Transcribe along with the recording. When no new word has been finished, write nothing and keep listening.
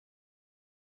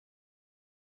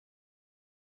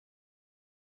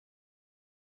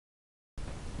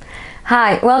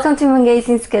Hi, welcome to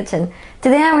Mungazin's Kitchen.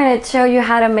 Today I'm going to show you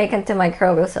how to make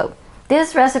antimicrobial soap.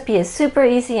 This recipe is super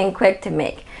easy and quick to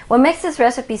make. What makes this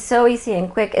recipe so easy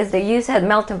and quick is the use of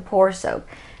melt and pour soap.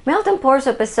 Melt and pour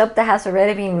soap is soap that has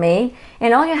already been made,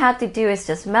 and all you have to do is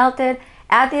just melt it,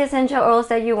 add the essential oils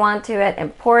that you want to it,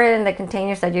 and pour it in the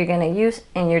containers that you're going to use,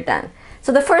 and you're done.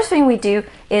 So the first thing we do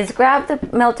is grab the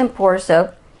melt and pour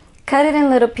soap, cut it in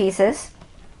little pieces,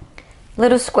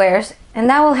 little squares, and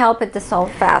that will help it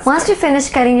dissolve fast. Once you finish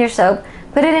cutting your soap,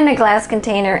 put it in a glass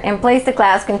container and place the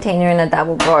glass container in a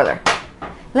double boiler.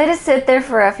 Let it sit there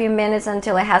for a few minutes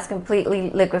until it has completely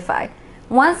liquefied.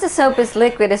 Once the soap is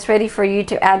liquid, it's ready for you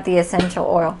to add the essential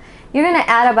oil. You're going to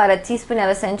add about a teaspoon of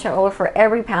essential oil for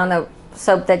every pound of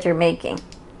soap that you're making.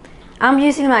 I'm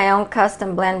using my own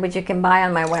custom blend, which you can buy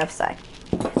on my website.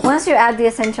 Once you add the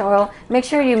essential oil, make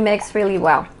sure you mix really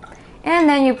well. And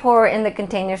then you pour in the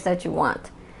containers that you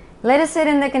want. Let it sit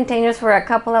in the containers for a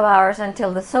couple of hours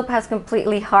until the soap has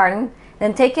completely hardened.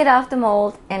 Then take it off the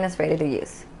mold and it's ready to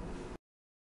use.